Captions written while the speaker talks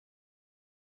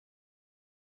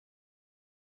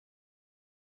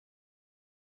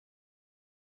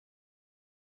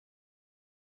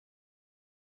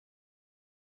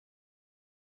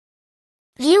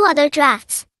View other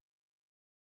drafts.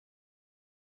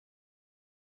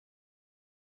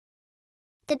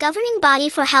 The governing body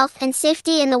for health and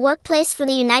safety in the workplace for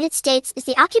the United States is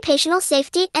the Occupational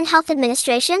Safety and Health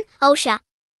Administration, OSHA.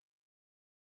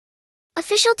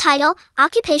 Official title,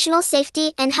 Occupational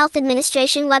Safety and Health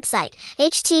Administration website,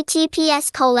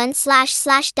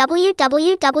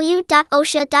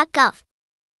 https://www.osha.gov.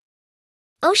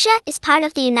 OSHA is part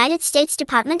of the United States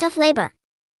Department of Labor.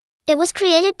 It was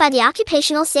created by the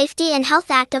Occupational Safety and Health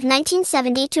Act of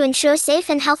 1970 to ensure safe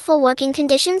and healthful working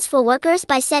conditions for workers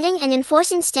by setting and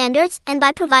enforcing standards and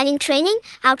by providing training,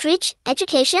 outreach,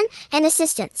 education, and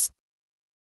assistance.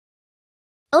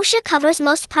 OSHA covers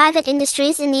most private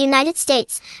industries in the United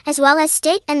States, as well as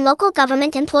state and local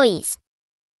government employees.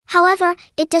 However,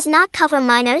 it does not cover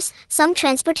minors, some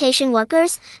transportation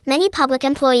workers, many public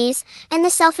employees, and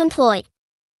the self-employed.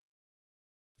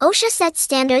 OSHA sets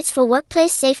standards for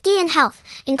workplace safety and health,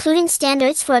 including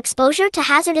standards for exposure to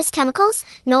hazardous chemicals,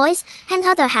 noise, and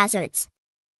other hazards.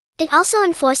 It also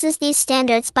enforces these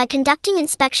standards by conducting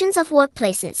inspections of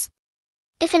workplaces.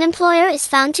 If an employer is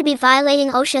found to be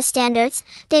violating OSHA standards,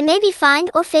 they may be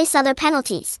fined or face other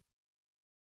penalties.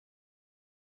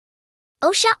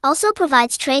 OSHA also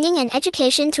provides training and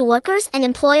education to workers and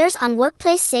employers on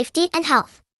workplace safety and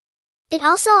health. It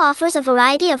also offers a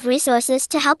variety of resources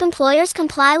to help employers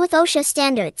comply with OSHA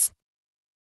standards.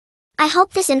 I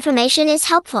hope this information is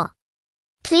helpful.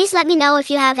 Please let me know if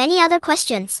you have any other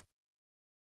questions.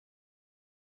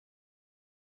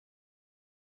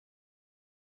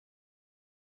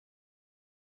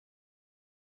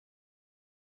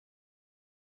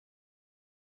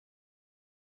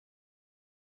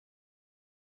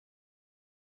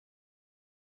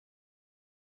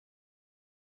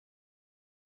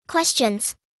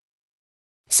 Questions.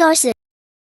 Sources.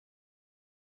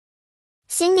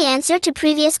 Sing the answer to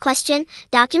previous question.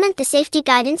 Document the safety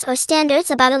guidance or standards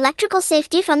about electrical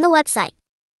safety from the website.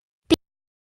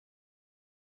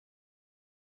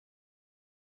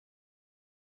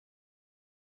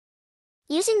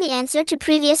 Using the answer to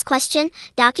previous question,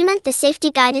 document the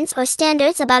safety guidance or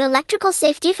standards about electrical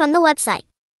safety from the website.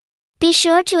 Be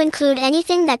sure to include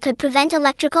anything that could prevent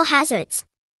electrical hazards.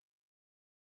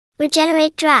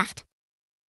 Regenerate draft.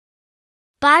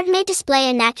 Bard may display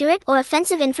inaccurate or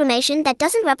offensive information that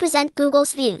doesn't represent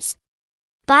Google's views.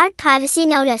 Bard privacy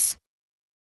notice.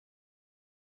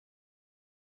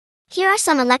 Here are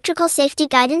some electrical safety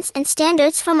guidance and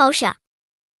standards from OSHA.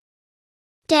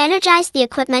 De-energize the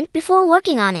equipment before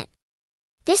working on it.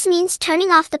 This means turning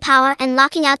off the power and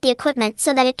locking out the equipment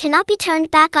so that it cannot be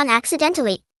turned back on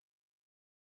accidentally.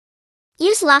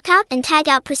 Use lockout and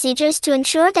tagout procedures to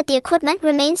ensure that the equipment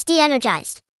remains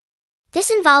de-energized.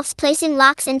 This involves placing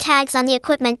locks and tags on the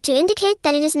equipment to indicate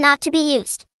that it is not to be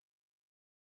used.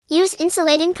 Use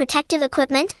insulating protective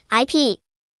equipment, IPE.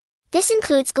 This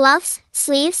includes gloves,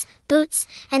 sleeves, boots,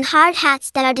 and hard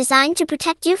hats that are designed to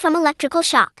protect you from electrical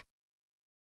shock.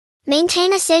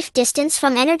 Maintain a safe distance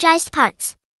from energized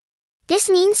parts. This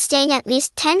means staying at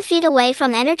least 10 feet away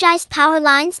from energized power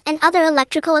lines and other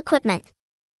electrical equipment.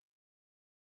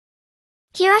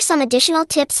 Here are some additional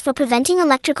tips for preventing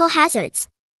electrical hazards.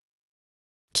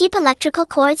 Keep electrical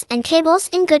cords and cables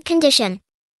in good condition.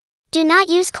 Do not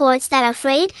use cords that are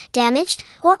frayed, damaged,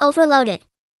 or overloaded.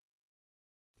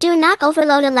 Do not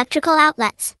overload electrical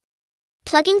outlets.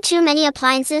 Plugging too many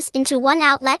appliances into one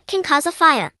outlet can cause a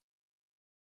fire.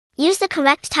 Use the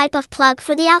correct type of plug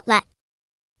for the outlet.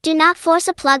 Do not force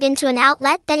a plug into an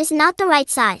outlet that is not the right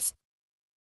size.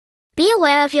 Be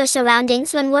aware of your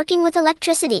surroundings when working with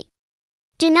electricity.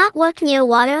 Do not work near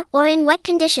water or in wet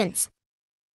conditions.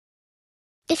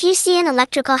 If you see an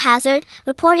electrical hazard,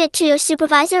 report it to your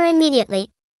supervisor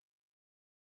immediately.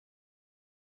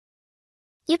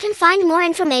 You can find more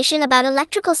information about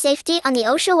electrical safety on the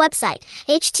OSHA website,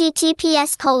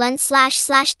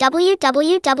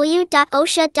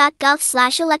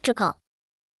 https://www.osha.gov/electrical.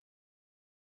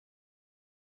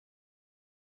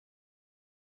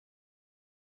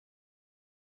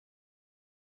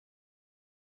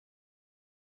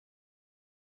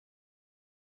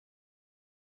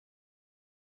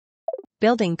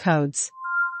 Building codes.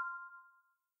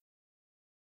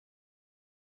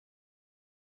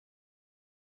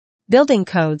 Building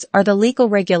codes are the legal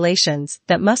regulations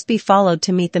that must be followed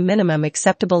to meet the minimum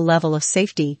acceptable level of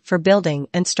safety for building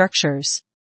and structures.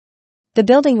 The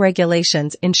building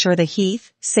regulations ensure the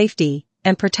health, safety,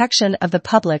 and protection of the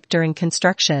public during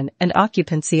construction and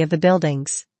occupancy of the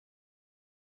buildings.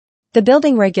 The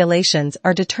building regulations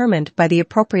are determined by the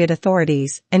appropriate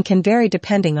authorities and can vary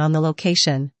depending on the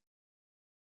location.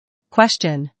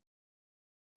 Question.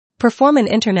 Perform an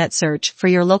internet search for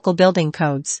your local building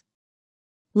codes.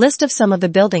 List of some of the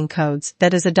building codes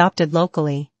that is adopted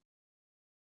locally.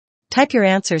 Type your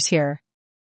answers here.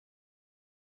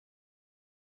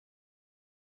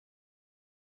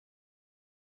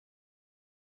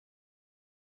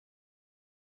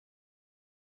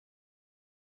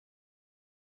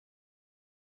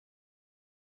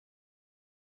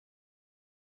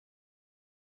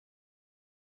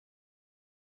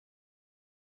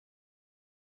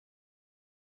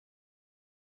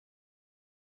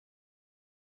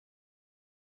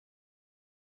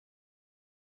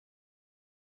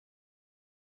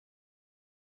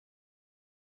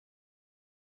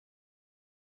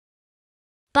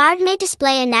 Bard may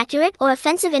display inaccurate or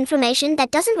offensive information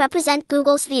that doesn't represent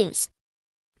Google's views.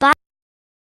 Bard.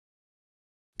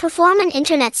 Perform an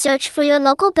internet search for your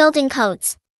local building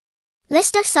codes.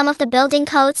 List of some of the building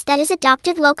codes that is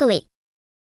adopted locally.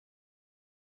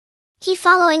 Here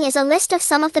following is a list of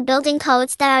some of the building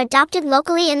codes that are adopted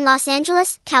locally in Los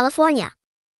Angeles, California.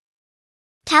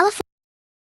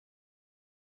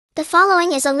 The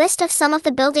following is a list of some of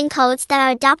the building codes that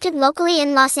are adopted locally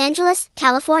in Los Angeles,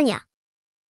 California.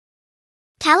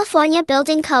 California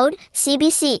Building Code,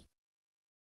 CBC.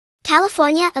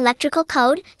 California Electrical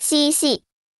Code, CEC.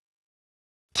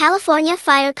 California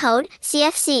Fire Code,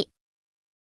 CFC.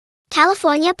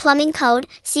 California Plumbing Code,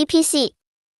 CPC.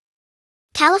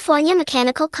 California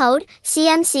Mechanical Code,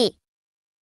 CMC.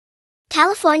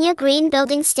 California Green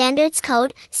Building Standards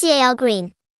Code, CAL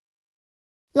Green.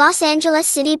 Los Angeles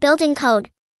City Building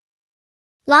Code.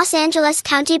 Los Angeles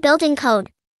County Building Code.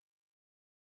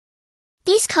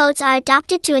 These codes are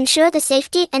adopted to ensure the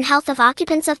safety and health of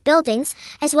occupants of buildings,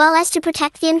 as well as to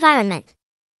protect the environment.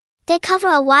 They cover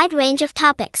a wide range of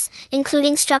topics,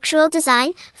 including structural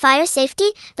design, fire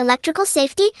safety, electrical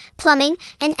safety, plumbing,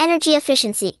 and energy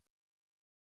efficiency.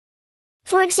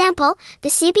 For example, the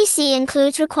CBC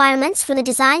includes requirements for the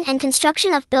design and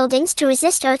construction of buildings to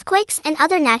resist earthquakes and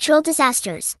other natural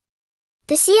disasters.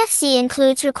 The CFC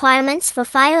includes requirements for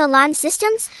fire alarm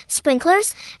systems,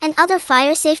 sprinklers, and other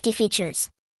fire safety features.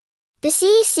 The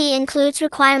CEC includes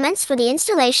requirements for the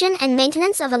installation and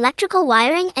maintenance of electrical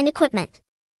wiring and equipment.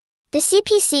 The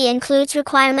CPC includes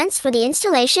requirements for the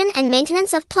installation and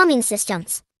maintenance of plumbing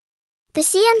systems. The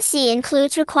CMC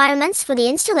includes requirements for the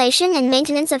installation and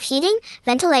maintenance of heating,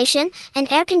 ventilation, and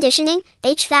air conditioning,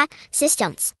 HVAC,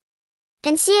 systems.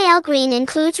 And CAL Green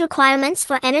includes requirements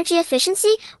for energy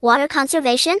efficiency, water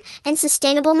conservation, and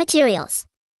sustainable materials.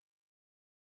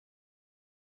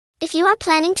 If you are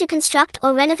planning to construct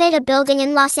or renovate a building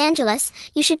in Los Angeles,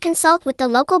 you should consult with the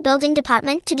local building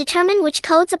department to determine which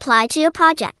codes apply to your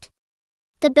project.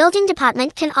 The building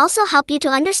department can also help you to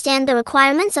understand the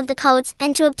requirements of the codes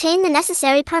and to obtain the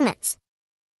necessary permits.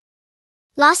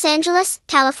 Los Angeles,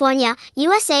 California,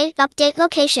 USA. Update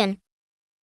location.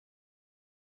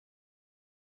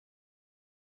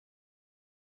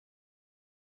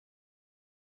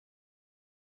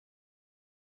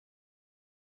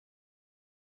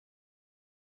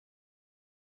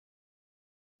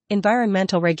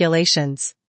 Environmental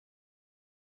regulations.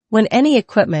 When any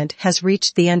equipment has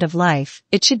reached the end of life,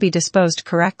 it should be disposed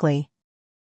correctly.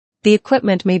 The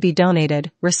equipment may be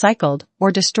donated, recycled, or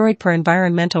destroyed per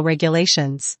environmental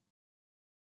regulations.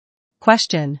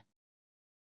 Question.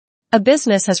 A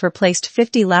business has replaced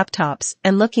 50 laptops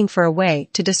and looking for a way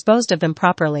to dispose of them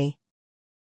properly.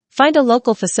 Find a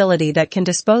local facility that can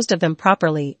dispose of them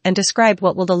properly and describe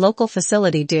what will the local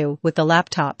facility do with the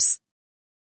laptops.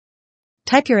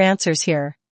 Type your answers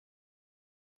here.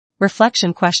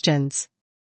 Reflection questions.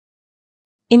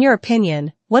 In your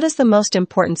opinion, what is the most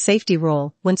important safety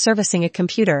rule when servicing a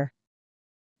computer?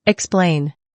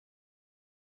 Explain.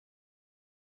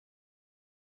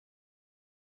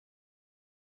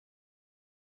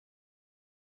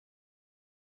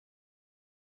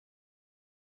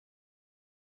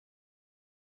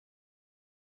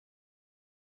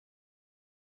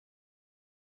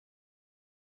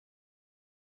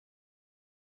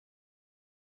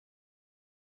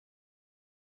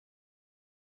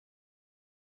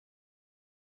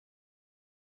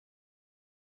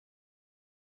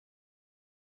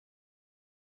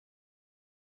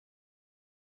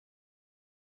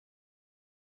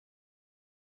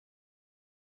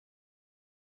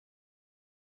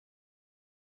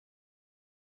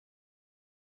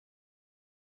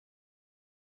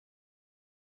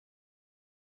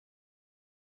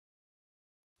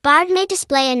 Bard may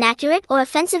display inaccurate or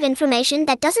offensive information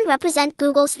that doesn't represent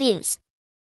Google's views.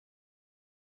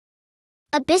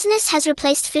 A business has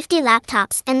replaced 50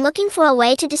 laptops and looking for a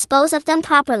way to dispose of them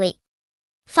properly.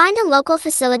 Find a local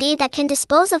facility that can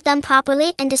dispose of them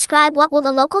properly and describe what will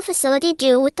the local facility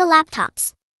do with the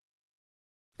laptops.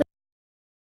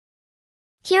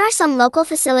 Here are some local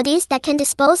facilities that can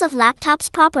dispose of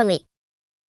laptops properly.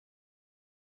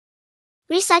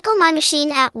 Recycle My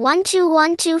Machine at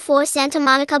 12124 Santa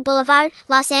Monica Boulevard,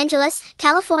 Los Angeles,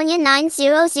 California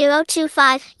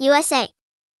 90025, USA.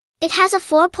 It has a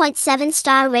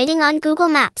 4.7-star rating on Google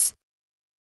Maps.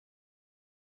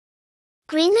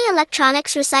 Greenlee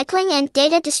Electronics Recycling and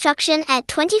Data Destruction at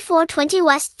 2420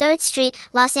 West 3rd Street,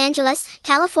 Los Angeles,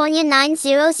 California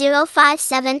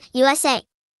 90057, USA.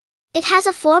 It has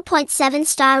a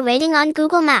 4.7-star rating on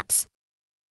Google Maps.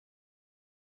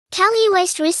 Cal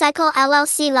E-Waste Recycle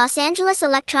LLC Los Angeles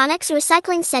Electronics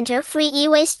Recycling Center Free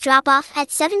E-Waste Drop-Off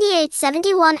at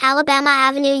 7871 Alabama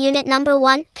Avenue Unit No.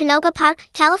 1, Canoga Park,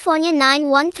 California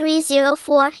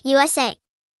 91304, USA.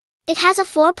 It has a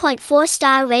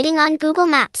 4.4-star rating on Google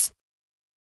Maps.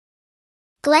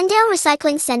 Glendale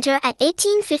Recycling Center at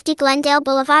 1850 Glendale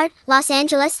Boulevard, Los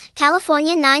Angeles,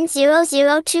 California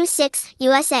 90026,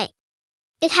 USA.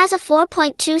 It has a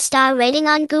 4.2-star rating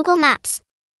on Google Maps.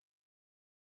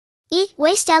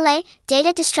 E-Waste LA,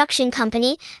 Data Destruction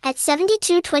Company, at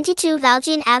 7222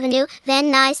 Valjean Avenue, Van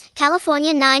Nuys,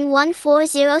 California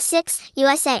 91406,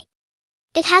 USA.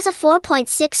 It has a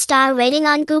 4.6-star rating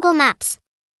on Google Maps.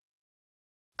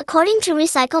 According to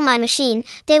Recycle My Machine,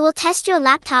 they will test your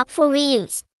laptop for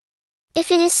reuse.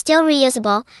 If it is still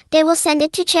reusable, they will send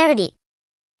it to charity.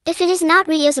 If it is not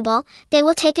reusable, they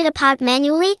will take it apart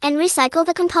manually and recycle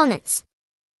the components.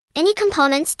 Any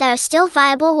components that are still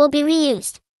viable will be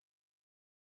reused.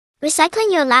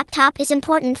 Recycling your laptop is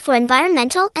important for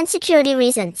environmental and security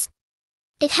reasons.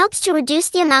 It helps to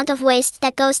reduce the amount of waste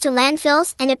that goes to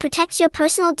landfills and it protects your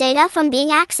personal data from being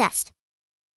accessed.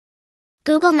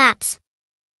 Google Maps.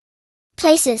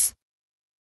 Places.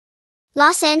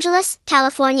 Los Angeles,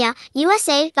 California,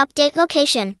 USA. Update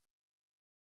location.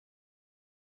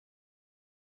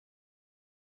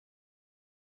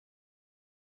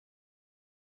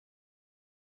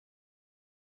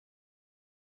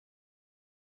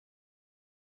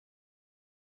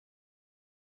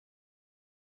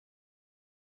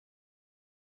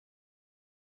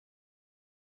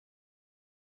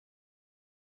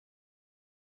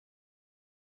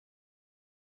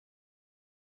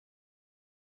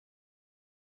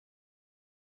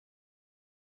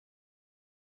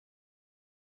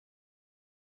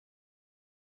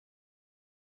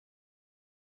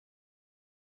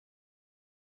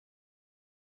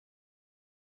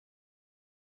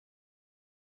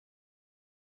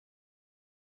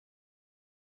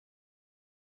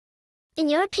 In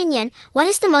your opinion, what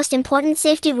is the most important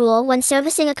safety rule when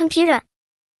servicing a computer?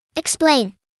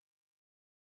 Explain.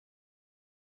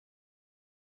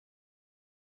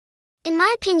 In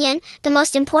my opinion, the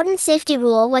most important safety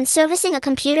rule when servicing a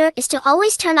computer is to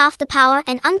always turn off the power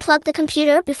and unplug the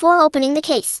computer before opening the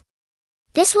case.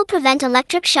 This will prevent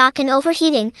electric shock and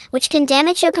overheating, which can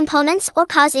damage your components or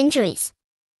cause injuries.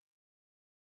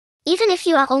 Even if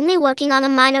you are only working on a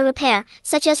minor repair,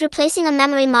 such as replacing a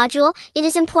memory module, it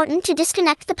is important to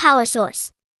disconnect the power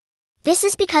source. This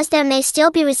is because there may still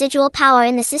be residual power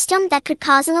in the system that could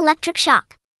cause an electric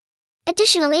shock.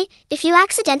 Additionally, if you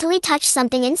accidentally touch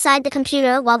something inside the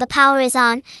computer while the power is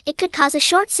on, it could cause a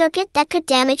short circuit that could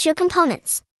damage your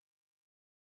components.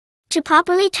 To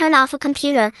properly turn off a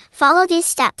computer, follow these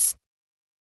steps.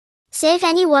 Save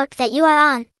any work that you are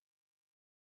on.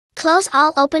 Close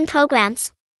all open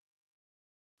programs.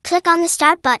 Click on the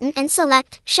Start button and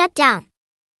select Shut Down.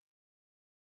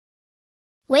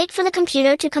 Wait for the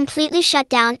computer to completely shut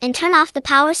down and turn off the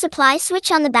power supply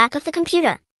switch on the back of the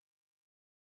computer.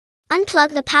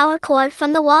 Unplug the power cord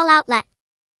from the wall outlet.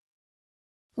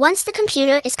 Once the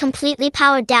computer is completely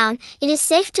powered down, it is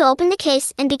safe to open the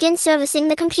case and begin servicing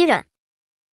the computer.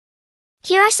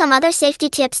 Here are some other safety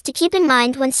tips to keep in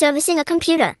mind when servicing a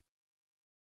computer.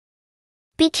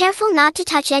 Be careful not to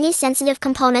touch any sensitive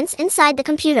components inside the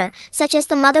computer, such as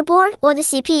the motherboard or the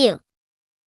CPU.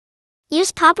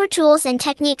 Use proper tools and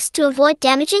techniques to avoid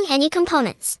damaging any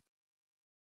components.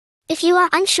 If you are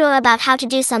unsure about how to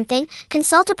do something,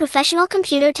 consult a professional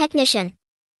computer technician.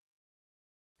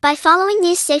 By following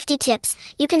these safety tips,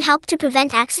 you can help to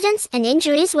prevent accidents and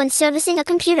injuries when servicing a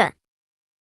computer.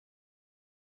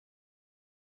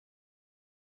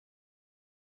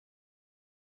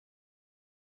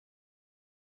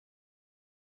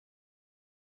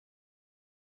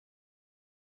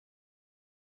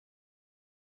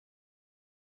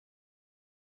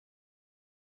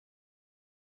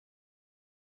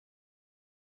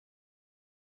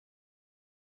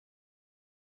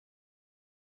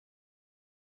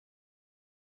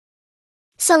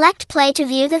 Select Play to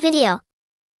view the video.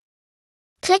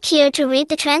 Click here to read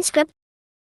the transcript.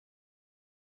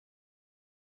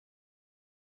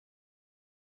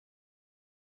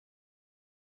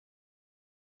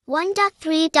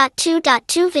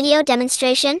 1.3.2.2 Video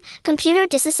Demonstration, Computer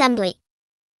Disassembly.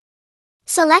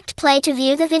 Select Play to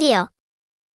view the video.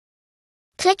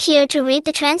 Click here to read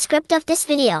the transcript of this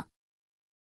video.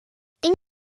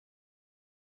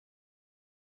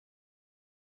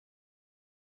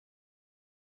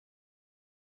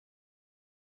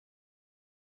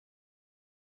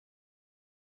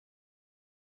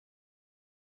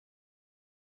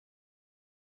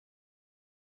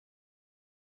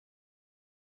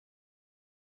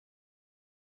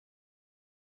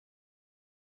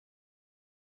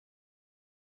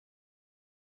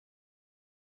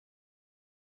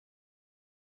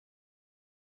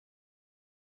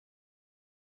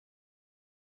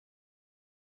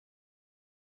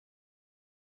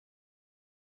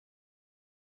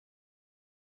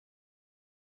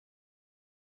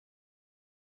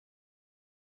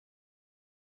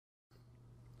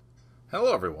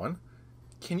 Hello everyone.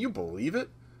 Can you believe it?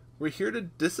 We're here to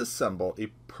disassemble a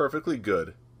perfectly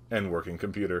good and working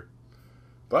computer.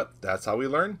 But that's how we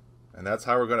learn, and that's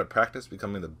how we're going to practice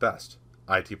becoming the best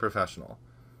IT professional.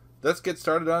 Let's get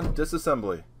started on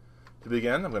disassembly. To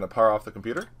begin, I'm going to power off the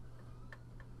computer.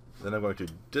 Then I'm going to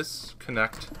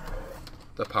disconnect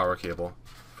the power cable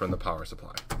from the power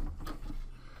supply.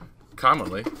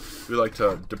 Commonly, we like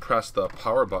to depress the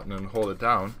power button and hold it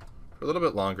down for a little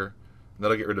bit longer.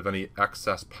 That'll get rid of any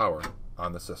excess power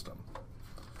on the system.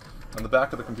 On the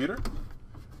back of the computer,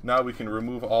 now we can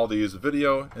remove all these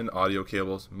video and audio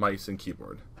cables, mice, and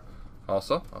keyboard.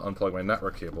 Also, I'll unplug my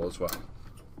network cable as well.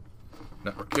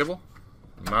 Network cable,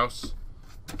 mouse,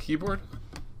 keyboard.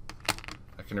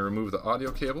 I can remove the audio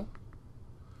cable,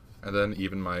 and then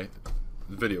even my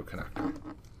video connector.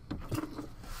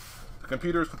 The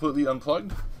computer is completely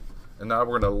unplugged, and now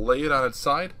we're going to lay it on its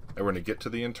side, and we're going to get to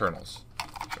the internals.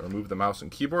 Remove the mouse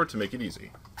and keyboard to make it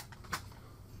easy.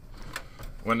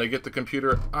 When I get the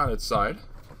computer on its side,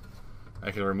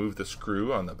 I can remove the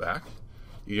screw on the back.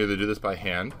 You can either do this by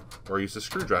hand or use a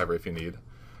screwdriver if you need.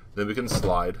 Then we can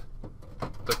slide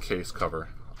the case cover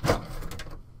off.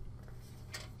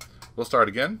 We'll start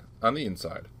again on the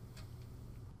inside.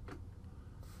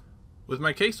 With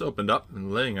my case opened up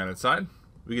and laying on its side,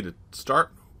 we get to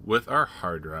start with our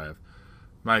hard drive.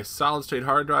 My solid state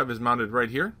hard drive is mounted right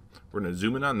here. We're going to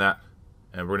zoom in on that,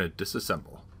 and we're going to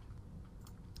disassemble.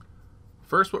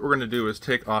 First, what we're going to do is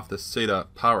take off the SATA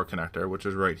power connector, which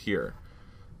is right here.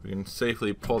 We can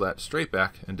safely pull that straight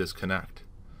back and disconnect.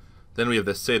 Then we have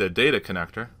the SATA data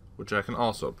connector, which I can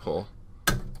also pull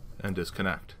and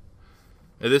disconnect.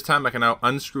 At this time, I can now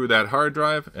unscrew that hard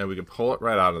drive, and we can pull it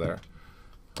right out of there.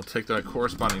 I'll take the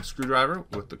corresponding screwdriver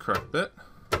with the correct bit,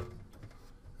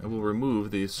 and we'll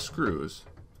remove these screws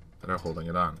that are holding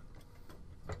it on.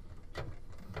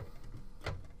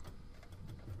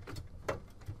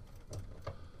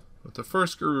 With the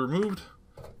first screw removed,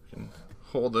 we can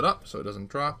hold it up so it doesn't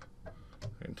drop.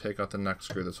 We can take out the next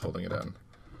screw that's holding it in.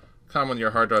 Commonly,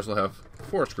 your hard drives will have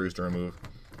 4 screws to remove,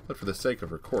 but for the sake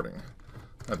of recording,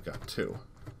 I've got 2.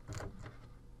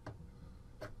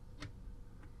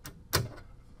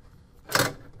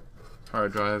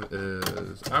 Hard drive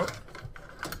is out,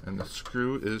 and the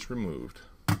screw is removed.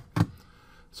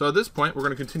 So at this point, we're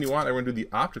going to continue on, and we're going to do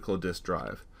the optical disk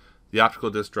drive. The optical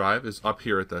disk drive is up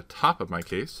here at the top of my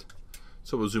case,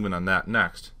 so we'll zoom in on that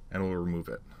next, and we'll remove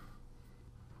it.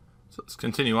 So let's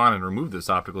continue on and remove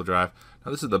this optical drive.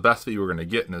 Now this is the best view we're going to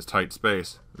get in this tight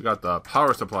space. We've got the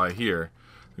power supply here.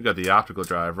 We've got the optical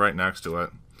drive right next to it.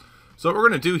 So what we're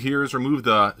going to do here is remove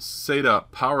the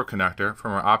SATA power connector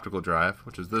from our optical drive,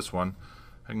 which is this one.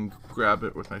 I can grab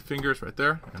it with my fingers right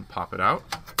there and pop it out.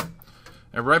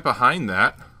 And right behind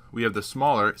that, we have the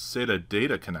smaller SATA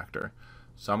data connector.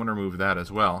 So I'm going to remove that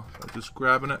as well. So just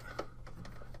grabbing it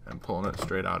and pulling it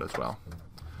straight out as well.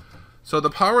 So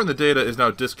the power and the data is now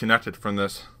disconnected from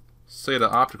this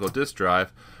SATA optical disk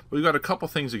drive. But we've got a couple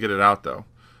things to get it out though.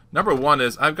 Number one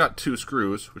is I've got 2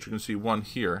 screws, which you can see one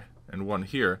here and one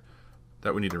here,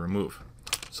 that we need to remove.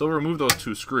 So we'll remove those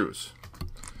 2 screws.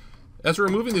 As we're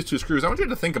removing these 2 screws, I want you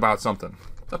to think about something.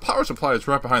 The power supply is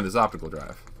right behind this optical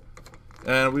drive.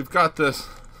 And we've got this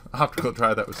optical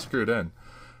drive that was screwed in.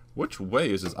 Which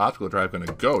way is this optical drive going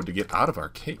to go to get out of our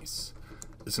case?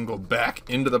 Is it going to go back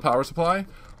into the power supply?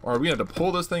 Or are we going to have to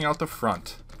pull this thing out the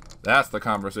front? That's the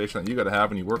conversation that you got to have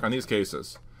when you work on these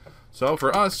cases. So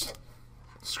for us,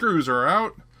 screws are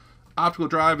out. Optical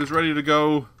drive is ready to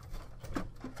go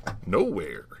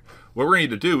nowhere. What we're going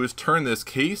to need to do is turn this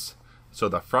case so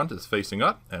the front is facing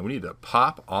up, and we need to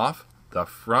pop off the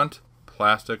front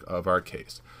plastic of our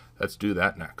case. Let's do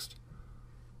that next.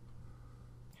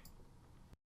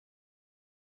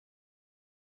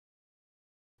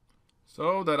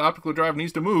 So that optical drive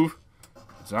needs to move.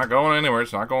 It's not going anywhere,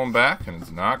 it's not going back, and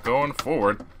it's not going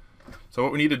forward. So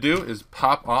what we need to do is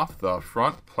pop off the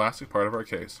front plastic part of our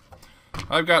case.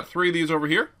 I've got 3 of these over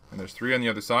here, and there's 3 on the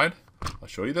other side. I'll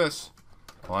show you this.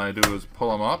 All I do is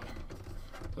pull them up.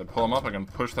 As I pull them up, I can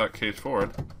push that case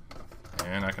forward,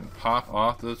 and I can pop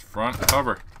off this front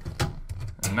cover.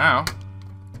 And now,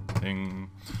 ding,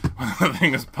 when the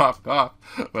thing is popped off,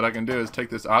 what I can do is take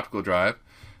this optical drive,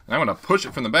 and I'm going to push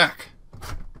it from the back.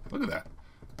 Look at that.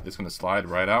 It's going to slide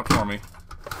right out for me.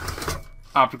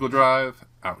 Optical drive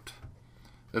out.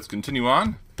 Let's continue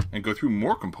on and go through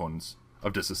more components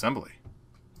of disassembly.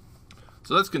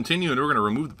 So let's continue, and we're going to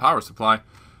remove the power supply.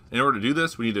 In order to do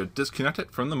this, we need to disconnect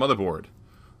it from the motherboard.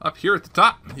 Up here at the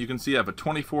top, you can see I have a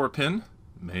 24-pin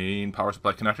main power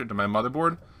supply connector to my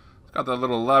motherboard. It's got that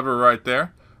little lever right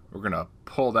there. We're going to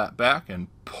pull that back and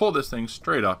pull this thing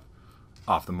straight up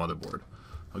off the motherboard.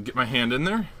 I'll get my hand in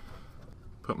there,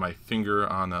 put my finger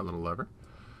on that little lever,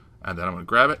 and then I'm going to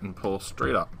grab it and pull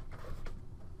straight up.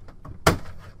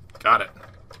 Got it.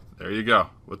 There you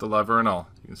go, with the lever and all.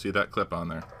 You can see that clip on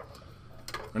there.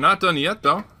 We're not done yet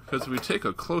though, because if we take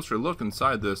a closer look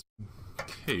inside this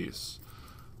case,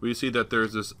 we see that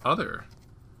there's this other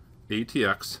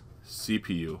ATX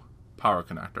CPU power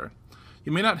connector.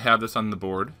 You may not have this on the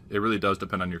board. It really does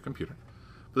depend on your computer.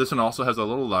 But this one also has a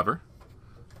little lever.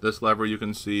 This lever you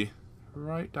can see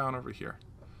right down over here.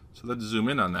 So let's zoom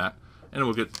in on that, and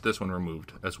we'll get this one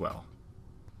removed as well.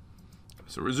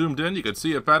 So we're zoomed in, you can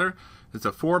see it better. It's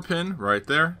a 4-pin right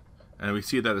there, and we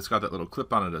see that it's got that little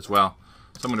clip on it as well.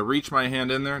 So I'm going to reach my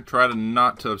hand in there, try to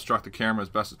not to obstruct the camera as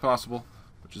best as possible,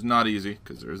 which is not easy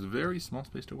because there's a very small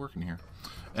space to work in here.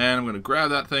 And I'm going to grab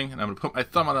that thing, and I'm going to put my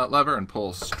thumb on that lever and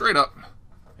pull straight up,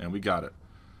 and we got it.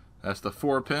 That's the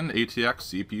 4-pin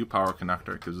ATX CPU power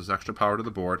connector. It gives us extra power to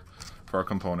the board for our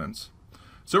components.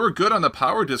 So we're good on the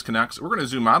power disconnects. We're going to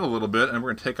zoom out a little bit, and we're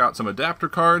going to take out some adapter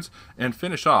cards and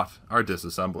finish off our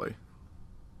disassembly.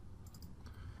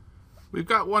 We've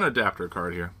got one adapter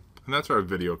card here, and that's our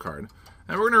video card.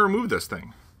 And we're going to remove this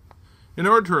thing. In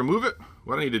order to remove it,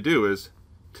 what I need to do is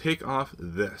take off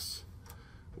this.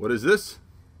 What is this?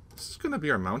 This is going to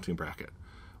be our mounting bracket.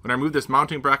 When I remove this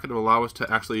mounting bracket, it will allow us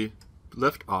to actually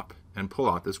lift up and pull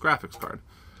out this graphics card.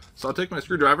 So I'll take my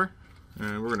screwdriver,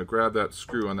 and we're going to grab that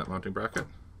screw on that mounting bracket,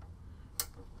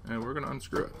 and we're going to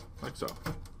unscrew it, like so.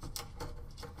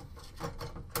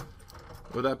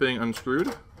 With that being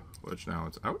unscrewed, which now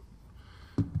it's out,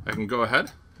 I can go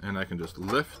ahead and I can just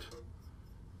lift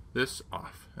this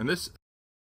off. And this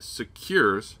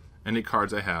secures any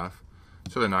cards I have,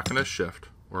 so they're not going to shift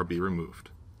or be removed.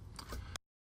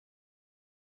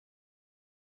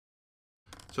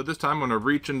 So this time I'm going to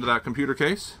reach into that computer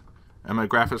case, and my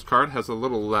graphics card has a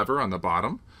little lever on the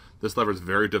bottom. This lever is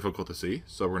very difficult to see,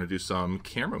 so we're going to do some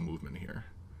camera movement here.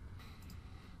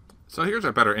 So here's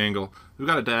our better angle. We've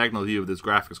got a diagonal view of this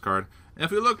graphics card, and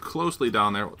if we look closely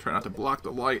down there, we'll try not to block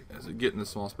the light as we get in this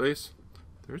small space.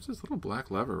 There's this little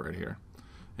black lever right here.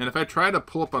 And if I try to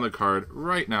pull up on the card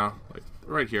right now, like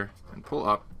right here, and pull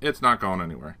up, it's not going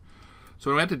anywhere.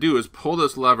 So what I have to do is pull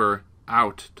this lever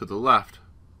out to the left,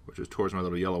 which is towards my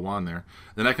little yellow wand there.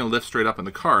 Then I can lift straight up on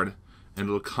the card, and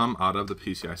it'll come out of the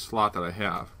PCI slot that I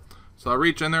have. So I'll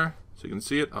reach in there, so you can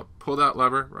see it. I'll pull that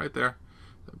lever right there.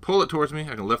 Pull it towards me,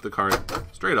 I can lift the card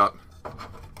straight up,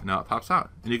 and now it pops out.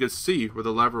 And you can see where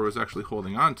the lever was actually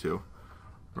holding on to,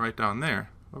 right down there,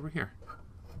 over here.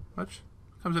 Which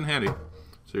comes in handy,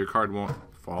 so your card won't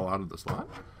fall out of the slot.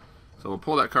 So we'll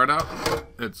pull that card out,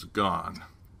 it's gone.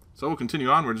 So we'll continue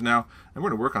onwards now, and we're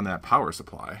going to work on that power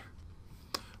supply.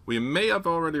 We may have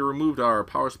already removed our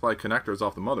power supply connectors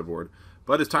off the motherboard,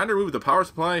 but it's time to remove the power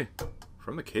supply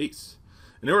from the case.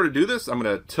 In order to do this, I'm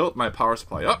going to tilt my power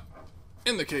supply up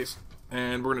in the case,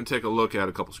 and we're going to take a look at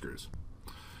a couple screws.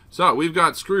 So we've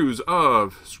got screws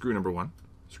of screw number 1,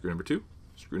 screw number 2,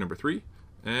 screw number 3,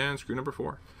 and screw number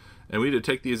 4. And we need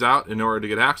to take these out in order to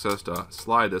get access to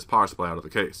slide this power supply out of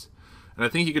the case. And I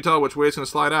think you can tell which way it's going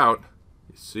to slide out.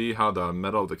 You see how the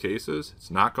metal of the case is? It's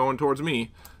not going towards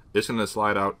me. It's going to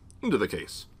slide out into the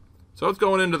case. So it's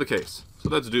going into the case. So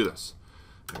let's do this.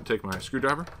 I'm going to take my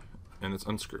screwdriver, and let's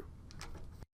unscrew.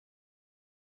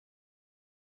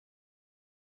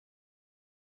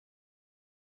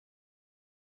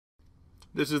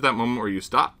 This is that moment where you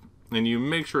stop, and you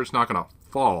make sure it's not going to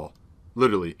fall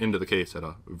literally into the case at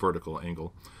a vertical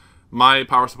angle. My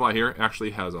power supply here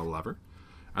actually has a lever,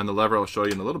 and the lever I'll show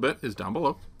you in a little bit is down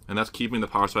below, and that's keeping the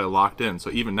power supply locked in. So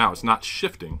even now it's not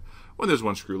shifting when there's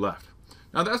one screw left.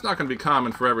 Now that's not going to be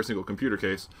common for every single computer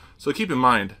case, so keep in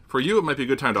mind, for you it might be a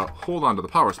good time to hold on to the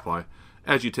power supply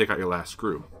as you take out your last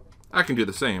screw. I can do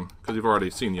the same because you've already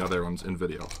seen the other ones in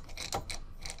video.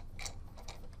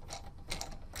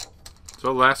 So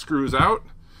the last screw is out,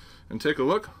 and take a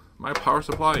look. My power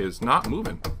supply is not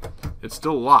moving. It's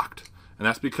still locked, and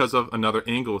that's because of another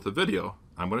angle with the video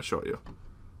I'm going to show you.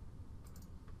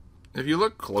 If you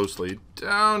look closely,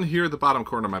 down here at the bottom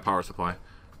corner of my power supply,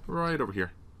 right over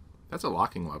here, that's a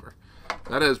locking lever.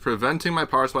 That is preventing my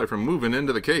power supply from moving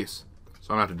into the case.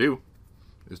 So what I'm going to have to do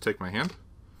is take my hand,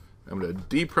 I'm going to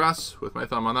depress with my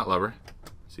thumb on that lever.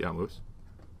 See how it moves?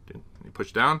 You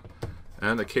push down,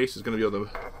 and the case is going to be able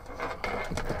to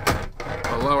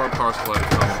allow our power supply to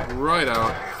come right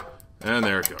out, and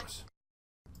there it goes.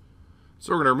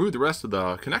 So we're going to remove the rest of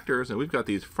the connectors, and we've got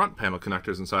these front panel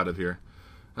connectors inside of here.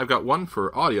 I've got one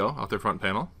for audio out the front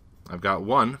panel. I've got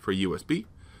one for USB.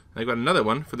 And I've got another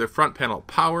one for the front panel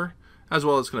power, as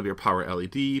well as going to be a power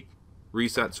LED,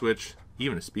 reset switch,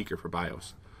 even a speaker for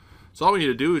BIOS. So all we need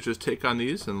to do is just take on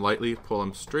these and lightly pull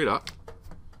them straight up.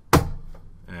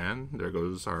 And there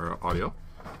goes our audio.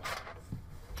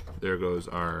 There goes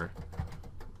our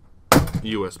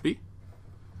USB.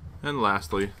 And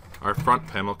lastly, our front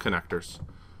panel connectors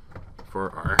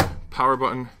for our power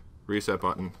button, reset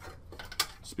button,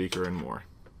 speaker, and more.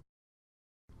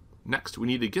 Next, we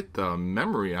need to get the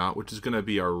memory out, which is going to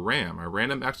be our RAM, our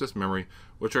random access memory,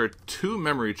 which are two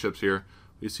memory chips here.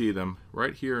 We see them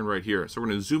right here and right here. So we're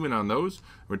going to zoom in on those,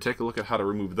 and we're going to take a look at how to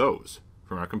remove those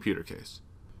from our computer case.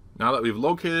 Now that we've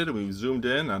located and we've zoomed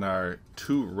in on our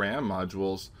two RAM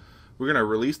modules, we're going to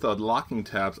release the locking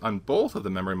tabs on both of the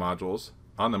memory modules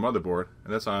on the motherboard,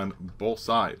 and that's on both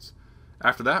sides.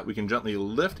 After that, we can gently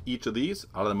lift each of these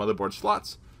out of the motherboard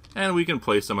slots, and we can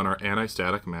place them on our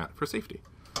anti-static mat for safety.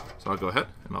 So I'll go ahead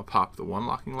and I'll pop the one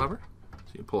locking lever,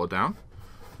 so you pull it down,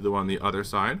 do the one on the other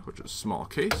side, which is small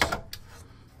case,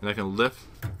 and I can lift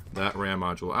that RAM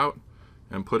module out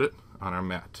and put it on our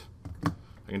mat.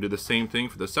 I can do the same thing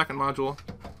for the second module,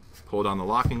 pull down the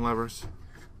locking levers,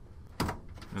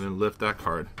 and then lift that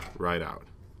card right out.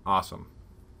 Awesome.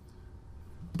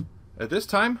 At this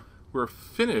time, we're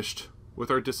finished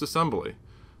with our disassembly.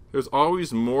 There's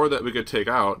always more that we could take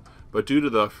out, but due to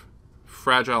the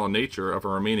fragile nature of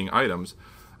our remaining items,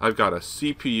 I've got a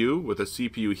CPU with a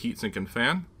CPU heatsink and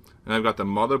fan, and I've got the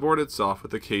motherboard itself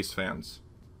with the case fans.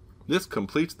 This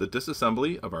completes the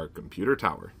disassembly of our computer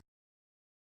tower.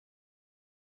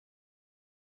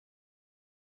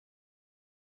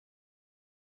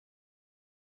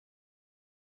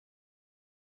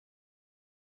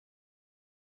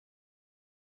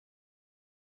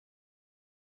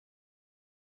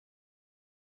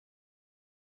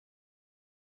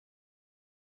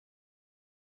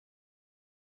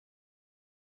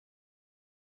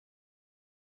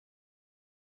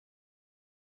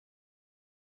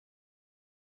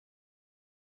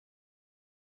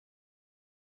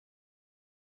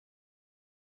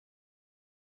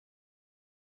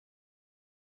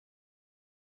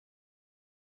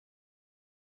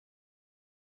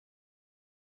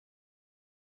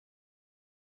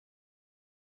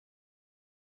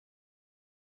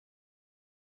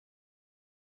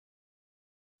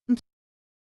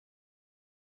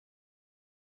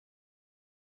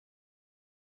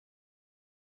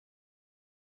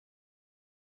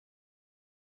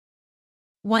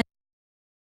 One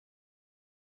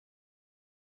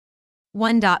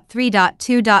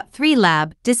 1.3.2.3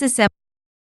 Lab Disassemble.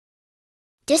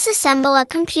 Disassemble a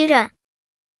computer.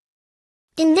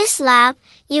 In this lab,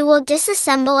 you will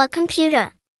disassemble a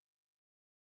computer.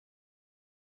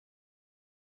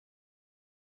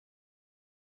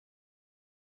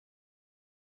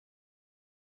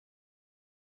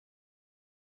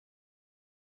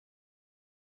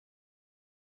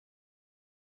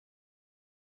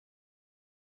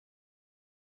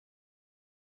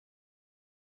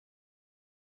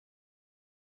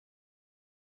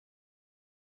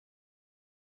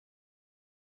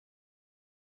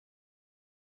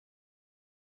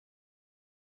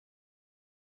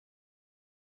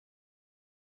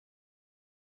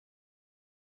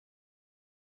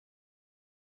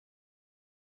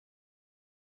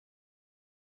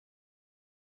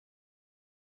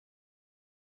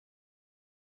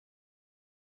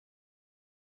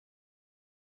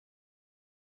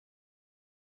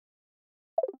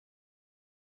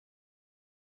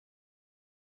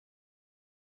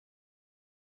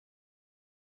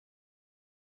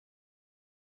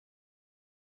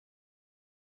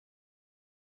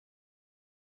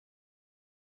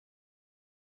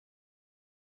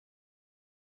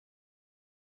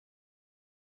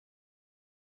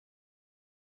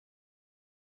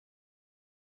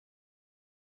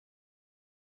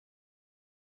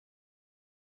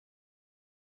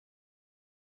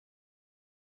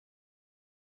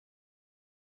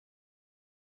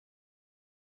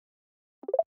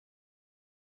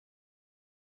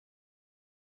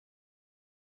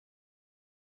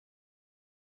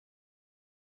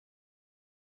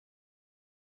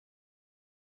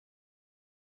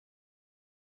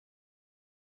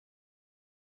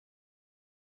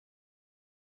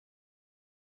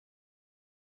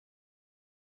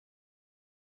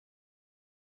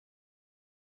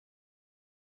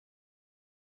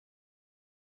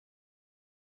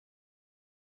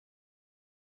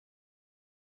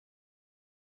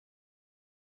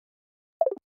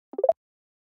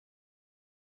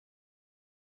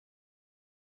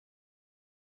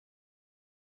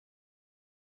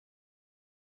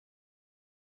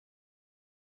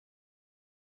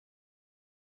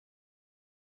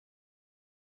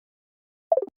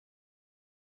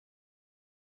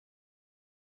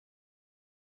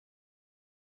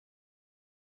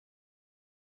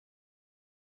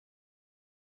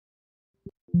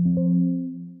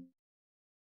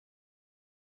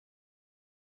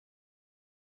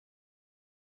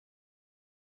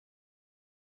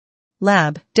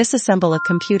 Lab, disassemble a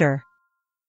computer.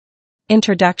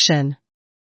 Introduction.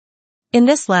 In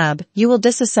this lab, you will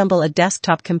disassemble a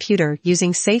desktop computer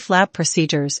using safe lab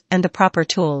procedures and the proper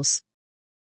tools.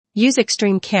 Use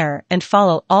extreme care and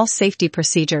follow all safety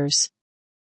procedures.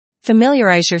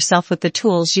 Familiarize yourself with the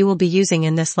tools you will be using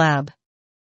in this lab.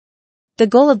 The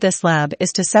goal of this lab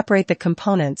is to separate the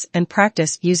components and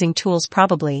practice using tools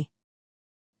probably.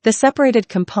 The separated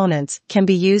components can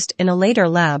be used in a later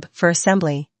lab for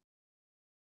assembly.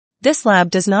 This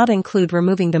lab does not include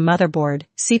removing the motherboard,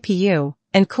 CPU,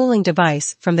 and cooling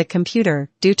device from the computer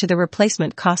due to the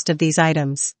replacement cost of these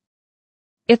items.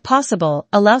 If possible,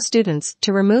 allow students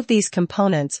to remove these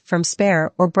components from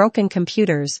spare or broken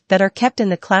computers that are kept in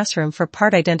the classroom for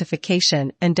part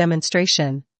identification and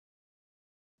demonstration.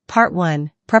 Part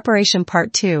 1, Preparation.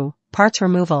 Part 2, Parts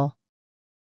Removal.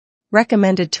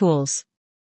 Recommended tools.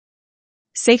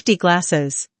 Safety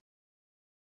glasses.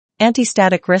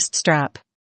 Anti-static wrist strap.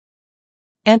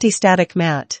 Anti-static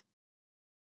mat.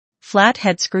 Flat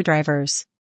head screwdrivers.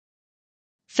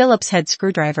 Phillips head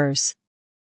screwdrivers.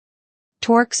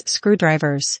 Torx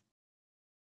screwdrivers.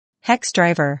 Hex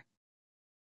driver.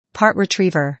 Part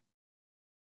retriever.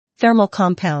 Thermal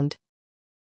compound.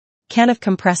 Can of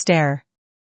compressed air.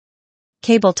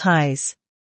 Cable ties.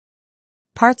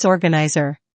 Parts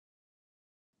organizer.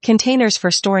 Containers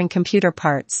for storing computer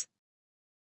parts.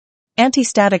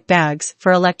 Anti-static bags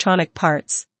for electronic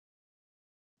parts.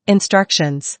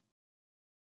 Instructions.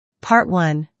 Part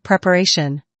 1,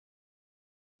 Preparation.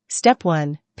 Step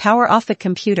 1, power off the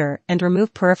computer and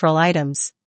remove peripheral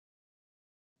items.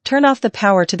 Turn off the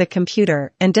power to the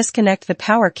computer and disconnect the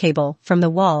power cable from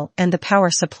the wall and the power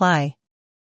supply.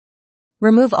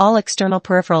 Remove all external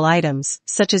peripheral items,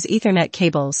 such as Ethernet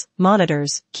cables,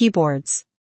 monitors, keyboards.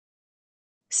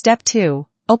 Step 2,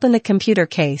 open the computer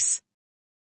case.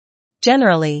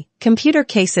 Generally, computer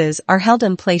cases are held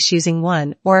in place using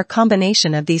one or a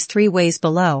combination of these three ways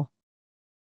below.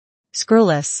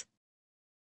 Screwless.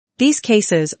 These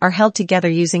cases are held together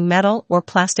using metal or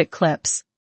plastic clips.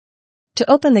 To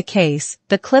open the case,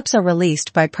 the clips are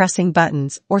released by pressing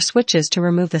buttons or switches to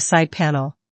remove the side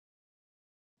panel.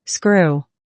 Screw.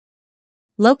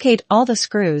 Locate all the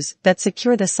screws that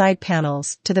secure the side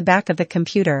panels to the back of the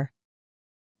computer.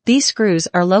 These screws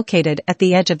are located at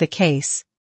the edge of the case.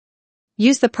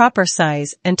 Use the proper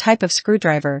size and type of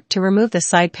screwdriver to remove the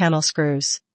side panel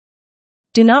screws.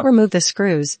 Do not remove the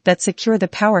screws that secure the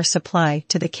power supply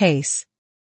to the case.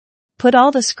 Put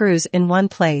all the screws in one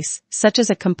place, such as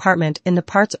a compartment in the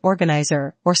parts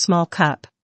organizer or small cup.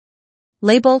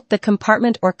 Label the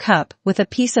compartment or cup with a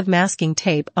piece of masking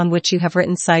tape on which you have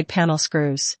written side panel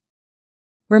screws.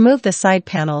 Remove the side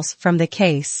panels from the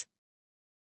case.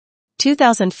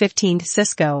 2015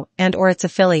 Cisco and/or its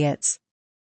affiliates.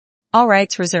 All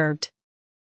rights reserved.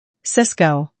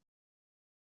 Cisco.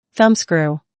 Thumb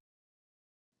screw.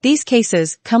 These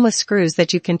cases come with screws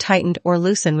that you can tighten or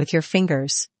loosen with your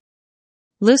fingers.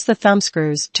 Loose the thumb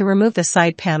screws to remove the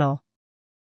side panel.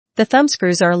 The thumb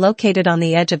screws are located on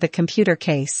the edge of the computer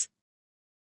case.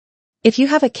 If you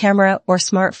have a camera or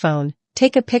smartphone,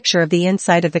 take a picture of the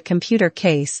inside of the computer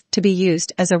case to be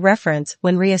used as a reference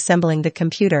when reassembling the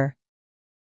computer.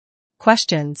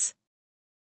 Questions.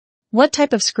 What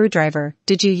type of screwdriver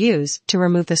did you use to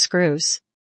remove the screws?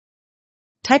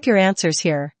 Type your answers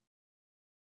here.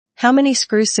 How many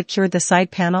screws secured the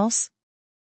side panels?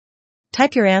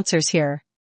 Type your answers here.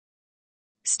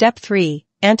 Step 3,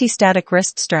 Anti-static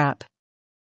wrist strap.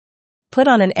 Put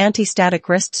on an anti-static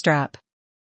wrist strap.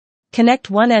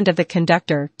 Connect one end of the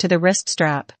conductor to the wrist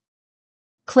strap.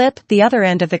 Clip the other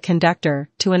end of the conductor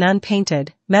to an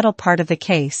unpainted, metal part of the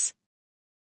case.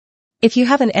 If you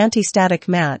have an anti-static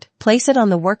mat, place it on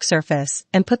the work surface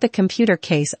and put the computer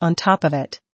case on top of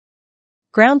it.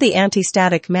 Ground the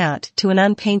anti-static mat to an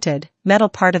unpainted, metal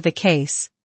part of the case.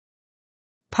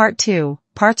 Part 2,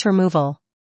 Parts Removal.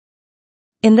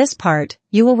 In this part,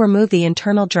 you will remove the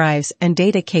internal drives and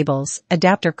data cables,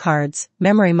 adapter cards,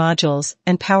 memory modules,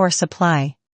 and power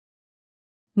supply.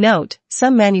 Note,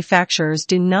 some manufacturers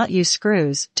do not use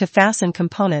screws to fasten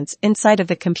components inside of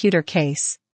the computer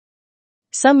case.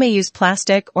 Some may use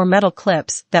plastic or metal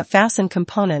clips that fasten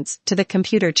components to the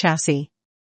computer chassis.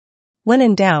 When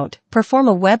in doubt, perform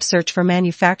a web search for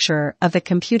manufacturer of the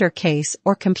computer case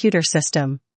or computer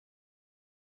system.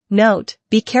 Note,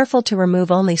 be careful to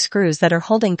remove only screws that are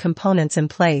holding components in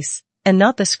place, and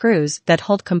not the screws that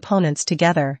hold components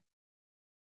together.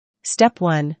 Step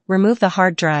 1, remove the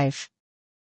hard drive.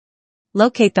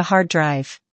 Locate the hard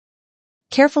drive.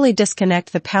 Carefully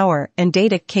disconnect the power and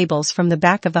data cables from the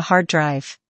back of the hard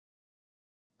drive.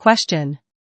 Question: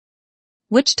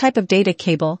 which type of data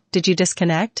cable did you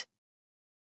disconnect?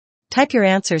 Type your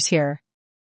answers here.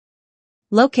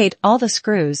 Locate all the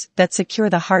screws that secure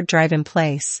the hard drive in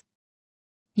place.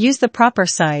 Use the proper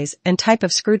size and type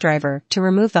of screwdriver to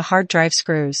remove the hard drive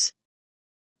screws.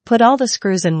 Put all the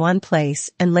screws in one place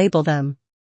and label them.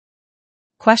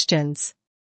 Questions: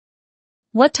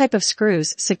 what type of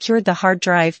screws secured the hard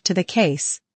drive to the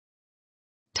case?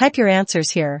 Type your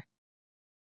answers here.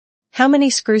 How many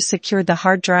screws secured the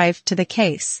hard drive to the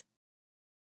case?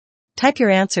 Type your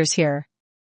answers here.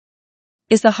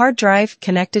 Is the hard drive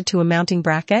connected to a mounting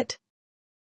bracket?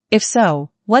 If so,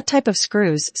 what type of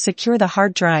screws secure the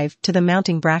hard drive to the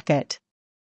mounting bracket?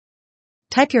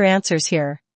 Type your answers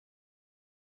here.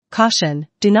 Caution: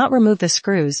 do not remove the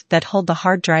screws that hold the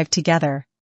hard drive together.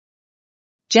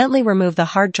 Gently remove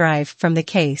the hard drive from the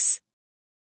case.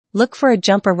 Look for a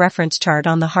jumper reference chart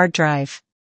on the hard drive.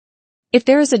 If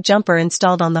there is a jumper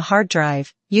installed on the hard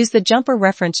drive, use the jumper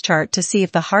reference chart to see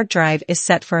if the hard drive is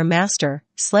set for a master,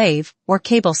 slave, or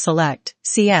cable select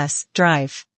 (CS)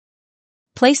 drive.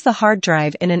 Place the hard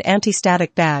drive in an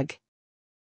anti-static bag.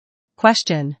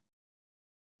 Question: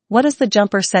 what is the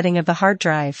jumper setting of the hard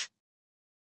drive?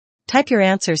 Type your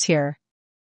answers here.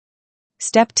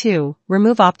 Step 2.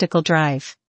 Remove optical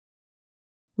drive.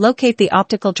 Locate the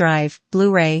optical drive,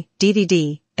 Blu-ray,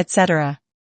 DVD, etc.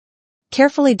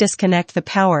 Carefully disconnect the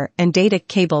power and data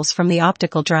cables from the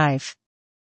optical drive.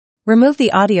 Remove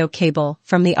the audio cable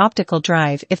from the optical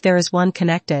drive if there is one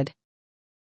connected.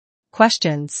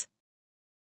 Questions: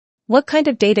 what kind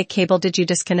of data cable did you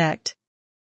disconnect?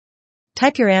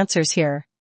 Type your answers here.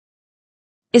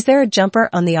 Is there a jumper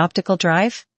on the optical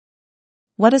drive?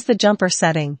 What is the jumper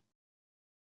setting?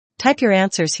 Type your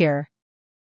answers here.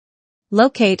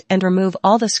 Locate and remove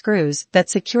all the screws that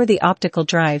secure the optical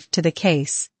drive to the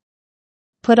case.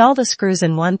 Put all the screws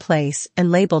in one place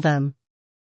and label them.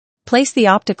 Place the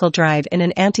optical drive in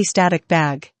an anti-static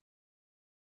bag.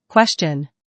 Question: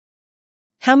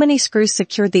 how many screws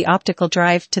secured the optical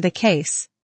drive to the case?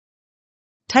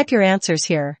 Type your answers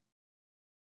here.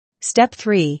 Step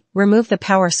 3. Remove the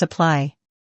power supply.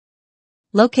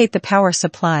 Locate the power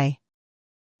supply.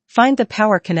 Find the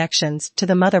power connections to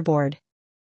the motherboard.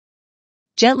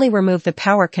 Gently remove the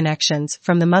power connections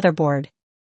from the motherboard.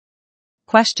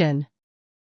 Question: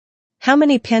 how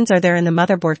many pins are there in the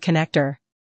motherboard connector?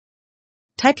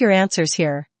 Type your answers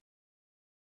here.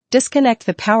 Disconnect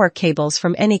the power cables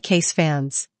from any case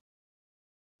fans.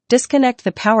 Disconnect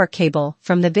the power cable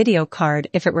from the video card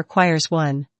if it requires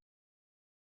one.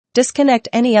 Disconnect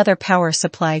any other power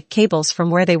supply cables from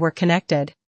where they were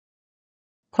connected.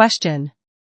 Question: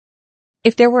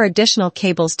 if there were additional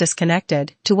cables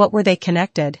disconnected, to what were they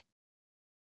connected?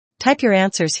 Type your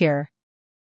answers here.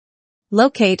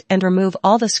 Locate and remove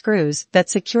all the screws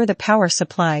that secure the power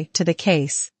supply to the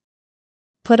case.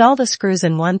 Put all the screws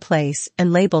in one place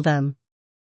and label them.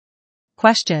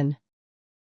 Question: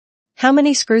 how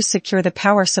many screws secure the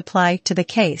power supply to the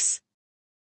case?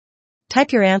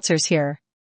 Type your answers here.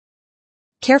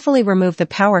 Carefully remove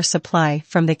the power supply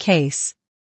from the case.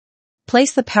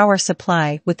 Place the power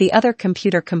supply with the other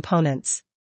computer components.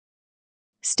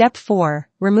 Step 4.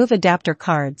 Remove adapter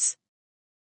cards.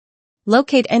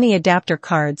 Locate any adapter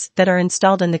cards that are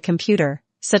installed in the computer,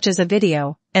 such as a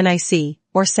video, NIC,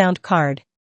 or sound card.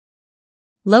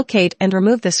 Locate and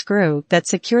remove the screw that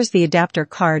secures the adapter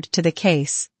card to the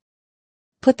case.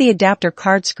 Put the adapter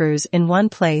card screws in one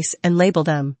place and label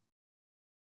them.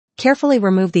 Carefully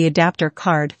remove the adapter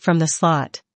card from the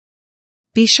slot.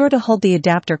 Be sure to hold the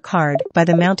adapter card by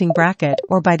the mounting bracket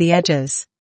or by the edges.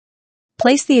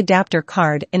 Place the adapter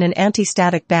card in an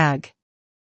anti-static bag.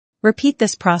 Repeat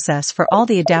this process for all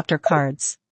the adapter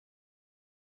cards.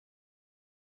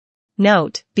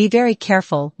 Note: be very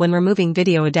careful when removing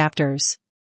video adapters.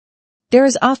 There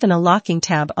is often a locking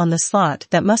tab on the slot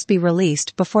that must be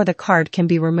released before the card can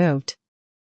be removed.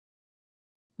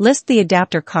 List the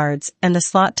adapter cards and the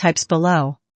slot types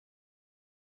below.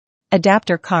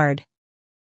 Adapter card.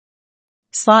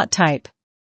 Slot type: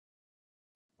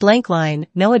 blank line,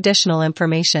 no additional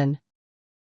information.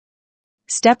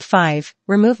 Step 5.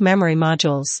 Remove memory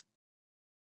modules.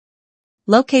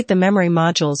 Locate the memory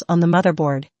modules on the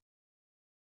motherboard.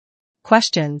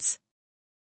 Questions: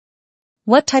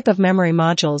 what type of memory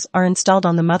modules are installed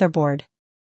on the motherboard?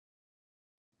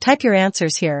 Type your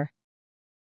answers here.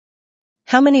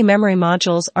 How many memory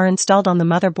modules are installed on the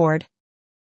motherboard?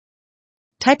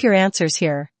 Type your answers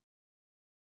here.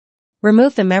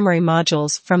 Remove the memory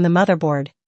modules from the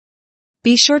motherboard.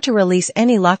 Be sure to release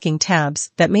any locking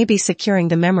tabs that may be securing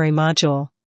the memory module.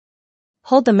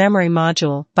 Hold the memory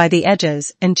module by the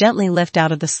edges and gently lift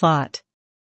out of the slot.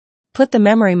 Put the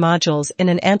memory modules in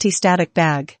an anti-static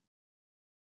bag.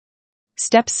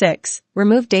 Step 6.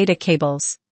 Remove data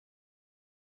cables.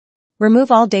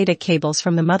 Remove all data cables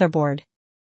from the motherboard.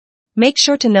 Make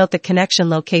sure to note the connection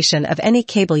location of any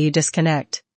cable you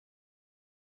disconnect.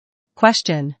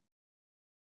 Question: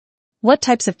 what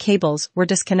types of cables were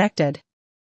disconnected?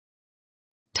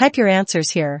 Type your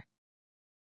answers here.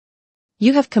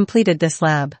 You have completed this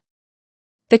lab.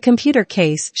 The computer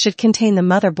case should contain the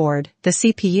motherboard, the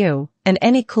CPU, and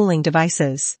any cooling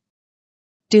devices.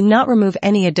 Do not remove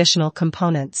any additional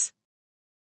components.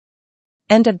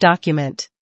 End of document.